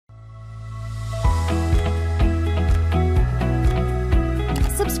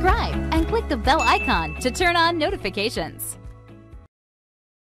click the bell icon to turn on notifications.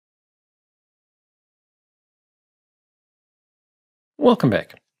 Welcome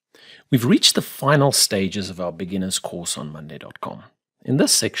back. We've reached the final stages of our beginner's course on Monday.com. In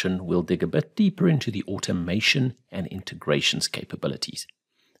this section, we'll dig a bit deeper into the automation and integrations capabilities.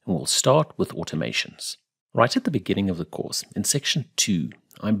 And we'll start with automations. Right at the beginning of the course, in section 2,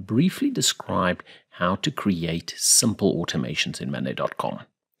 I briefly described how to create simple automations in Monday.com.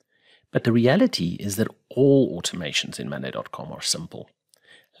 But the reality is that all automations in Monday.com are simple.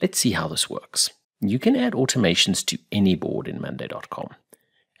 Let's see how this works. You can add automations to any board in Monday.com,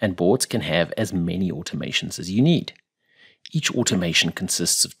 and boards can have as many automations as you need. Each automation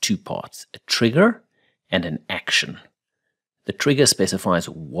consists of two parts, a trigger and an action. The trigger specifies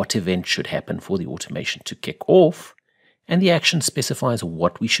what event should happen for the automation to kick off, and the action specifies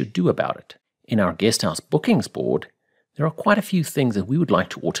what we should do about it. In our Guesthouse Bookings board, there are quite a few things that we would like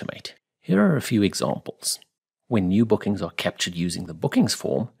to automate. Here are a few examples. When new bookings are captured using the bookings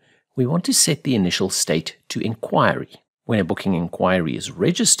form, we want to set the initial state to inquiry. When a booking inquiry is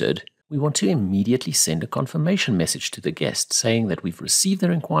registered, we want to immediately send a confirmation message to the guest saying that we've received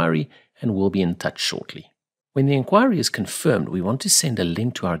their inquiry and will be in touch shortly. When the inquiry is confirmed, we want to send a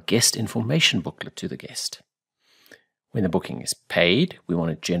link to our guest information booklet to the guest. When the booking is paid, we want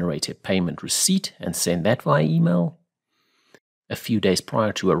to generate a payment receipt and send that via email. A few days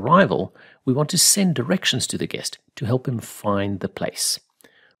prior to arrival, we want to send directions to the guest to help him find the place.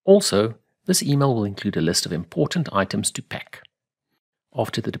 Also, this email will include a list of important items to pack.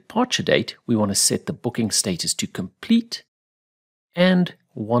 After the departure date, we want to set the booking status to complete, and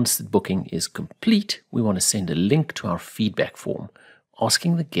once the booking is complete, we want to send a link to our feedback form,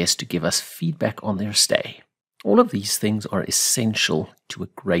 asking the guest to give us feedback on their stay. All of these things are essential to a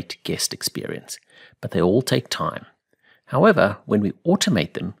great guest experience, but they all take time. However, when we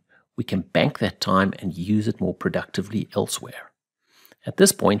automate them, we can bank that time and use it more productively elsewhere. At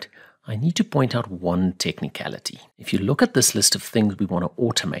this point, I need to point out one technicality. If you look at this list of things we want to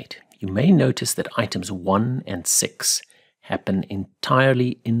automate, you may notice that items 1 and 6 happen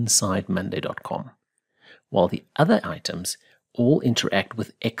entirely inside Monday.com, while the other items all interact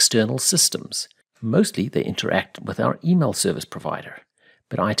with external systems. Mostly they interact with our email service provider,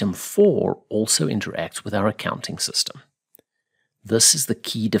 but item 4 also interacts with our accounting system. This is the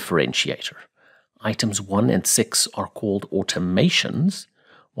key differentiator. Items 1 and 6 are called automations,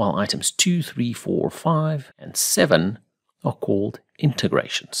 while items 2, 3, 4, 5, and 7 are called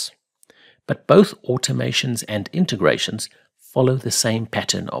integrations. But both automations and integrations follow the same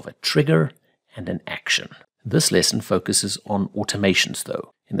pattern of a trigger and an action. This lesson focuses on automations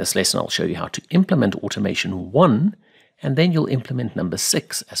though. In this lesson I'll show you how to implement automation 1, and then you'll implement number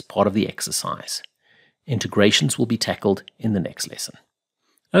 6 as part of the exercise. Integrations will be tackled in the next lesson.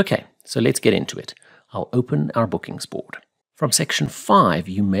 Okay, so let's get into it. I'll open our bookings board. From section 5,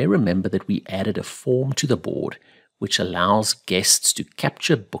 you may remember that we added a form to the board which allows guests to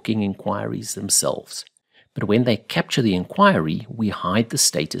capture booking inquiries themselves. But when they capture the inquiry, we hide the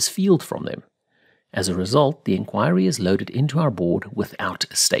status field from them. As a result, the inquiry is loaded into our board without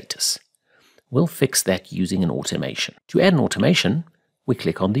a status. We'll fix that using an automation. To add an automation, we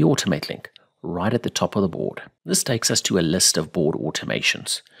click on the Automate link right at the top of the board. This takes us to a list of board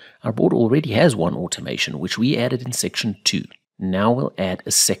automations. Our board already has one automation, which we added in section 2. Now we'll add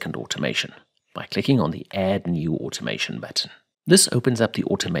a second automation by clicking on the Add New Automation button. This opens up the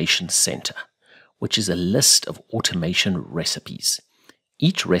Automation Center, which is a list of automation recipes.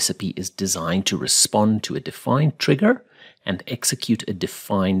 Each recipe is designed to respond to a defined trigger and execute a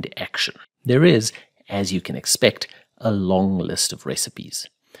defined action. There is, as you can expect, a long list of recipes.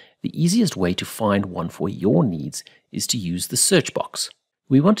 The easiest way to find one for your needs is to use the search box.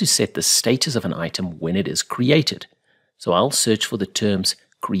 We want to set the status of an item when it is created, so I'll search for the terms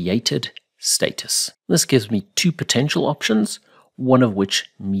created status. This gives me 2 potential options, one of which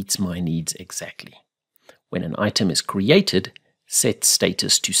meets my needs exactly. When an item is created, set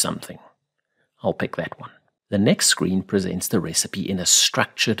status to something. I'll pick that one. The next screen presents the recipe in a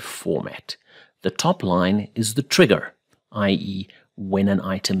structured format. The top line is the trigger, i.e., when an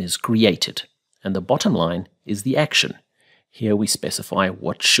item is created, and the bottom line is the action. Here we specify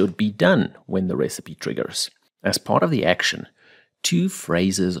what should be done when the recipe triggers. As part of the action, 2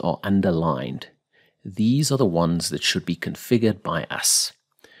 phrases are underlined. These are the ones that should be configured by us.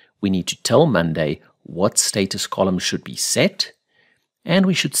 We need to tell Monday what status column should be set, and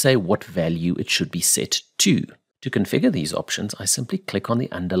we should say what value it should be set to. To configure these options, I simply click on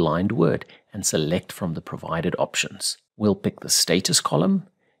the underlined word and select from the provided options. We'll pick the status column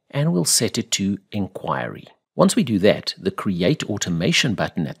and we'll set it to inquiry. Once we do that, the Create Automation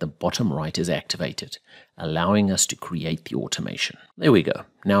button at the bottom right is activated, allowing us to create the automation. There we go.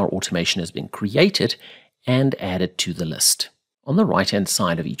 Now our automation has been created and added to the list. On the right-hand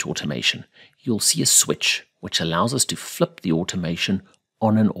side of each automation, you'll see a switch, which allows us to flip the automation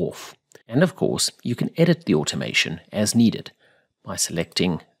on and off. And of course, you can edit the automation as needed by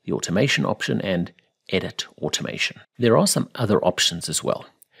selecting the automation option and Edit Automation. There are some other options as well,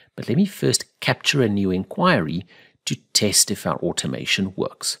 but let me first capture a new inquiry to test if our automation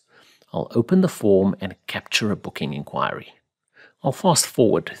works. I'll open the form and capture a booking inquiry. I'll fast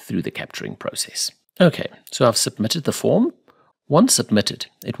forward through the capturing process. Okay, so I've submitted the form. Once submitted,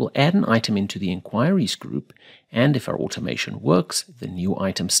 it will add an item into the inquiries group, and if our automation works, the new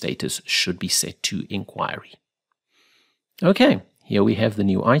item status should be set to inquiry. Okay, here we have the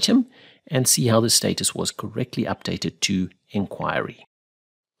new item, and see how the status was correctly updated to inquiry.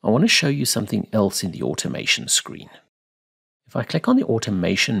 I want to show you something else in the automation screen. If I click on the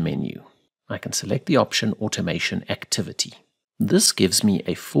automation menu, I can select the option Automation Activity. This gives me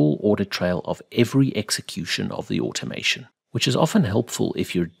a full audit trail of every execution of the automation, which is often helpful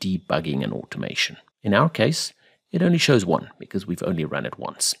if you're debugging an automation. In our case, it only shows one because we've only run it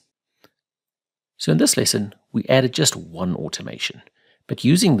once. So in this lesson, we added just one automation. But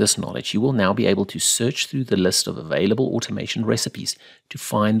using this knowledge, you will now be able to search through the list of available automation recipes to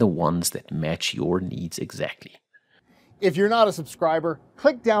find the ones that match your needs exactly. If you're not a subscriber,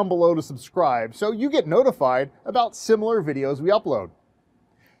 click down below to subscribe so you get notified about similar videos we upload.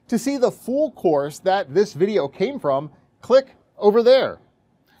 To see the full course that this video came from, click over there.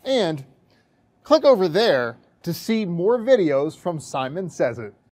 And click over there to see more videos from Simon Says It.